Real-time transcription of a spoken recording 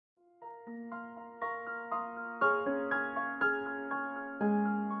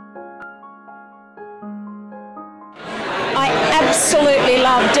absolutely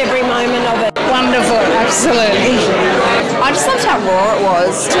loved every moment of it. Wonderful, absolutely. I just loved how raw it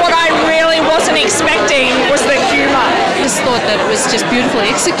was. What I really wasn't expecting was the humour. I just thought that it was just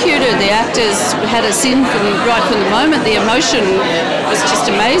beautifully executed. The actors had us in right from the moment. The emotion was just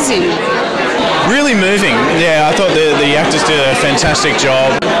amazing. Really moving. Yeah, I thought the actors did a fantastic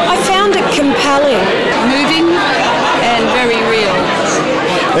job. I found it compelling. Moving and very real.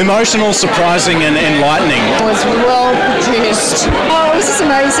 Emotional, surprising and enlightening. It was well produced. Oh, it was just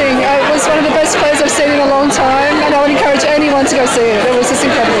amazing. It was one of the best plays I've seen in a long time, and I would encourage anyone to go see it. It was just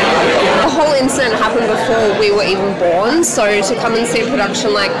incredible. The whole incident happened before we were even born, so to come and see a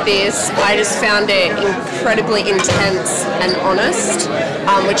production like this, I just found it incredibly intense and honest,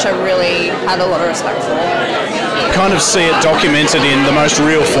 which I really had a lot of respect for. Kind of see it documented in the most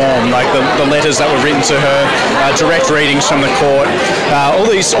real form, like the letters that were written to her, direct readings from the court, all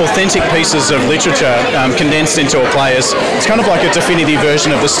these authentic pieces of literature condensed into a play. It's kind of like a definitive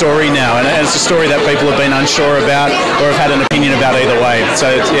version of the story now, and it's a story that people have been unsure about or have had an opinion about either way. So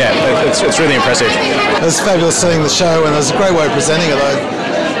yeah, it's really impressive. It was fabulous seeing the show, and it was a great way of presenting it.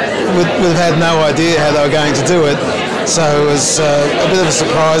 We've had no idea how they were going to do it, so it was a bit of a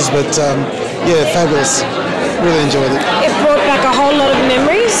surprise, but yeah, fabulous. Really enjoyed it. It brought back a whole lot of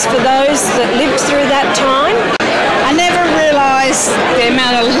memories for those that lived through that time. I never realised the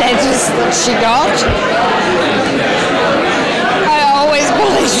amount of letters that she got. I always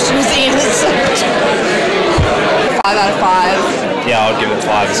believed she was innocent. 5 out of 5. Yeah, I'll give it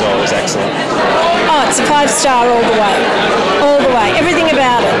 5 as well. It was excellent. Oh, it's a 5-star all the way. All the way. Everything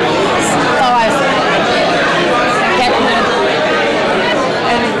about it. 5.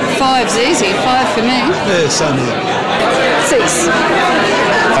 And 5's easy. 5 for me. Yeah, same here. 6.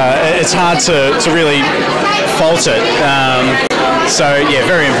 It's hard to really fault it. So yeah,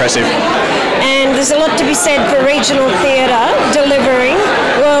 very impressive. And there's a lot to be said for regional theatre delivering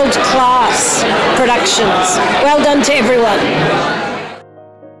world-class productions. Well done to everyone.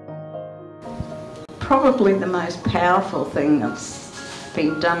 Probably the most powerful thing that's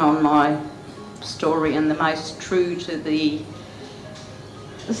been done on my story, and the most true to the...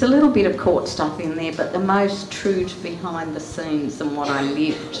 There's a little bit of court stuff in there, but the most true to behind the scenes and what I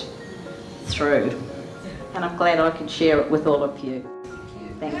lived through. And I'm glad I could share it with all of you.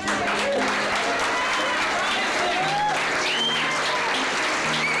 Thank you.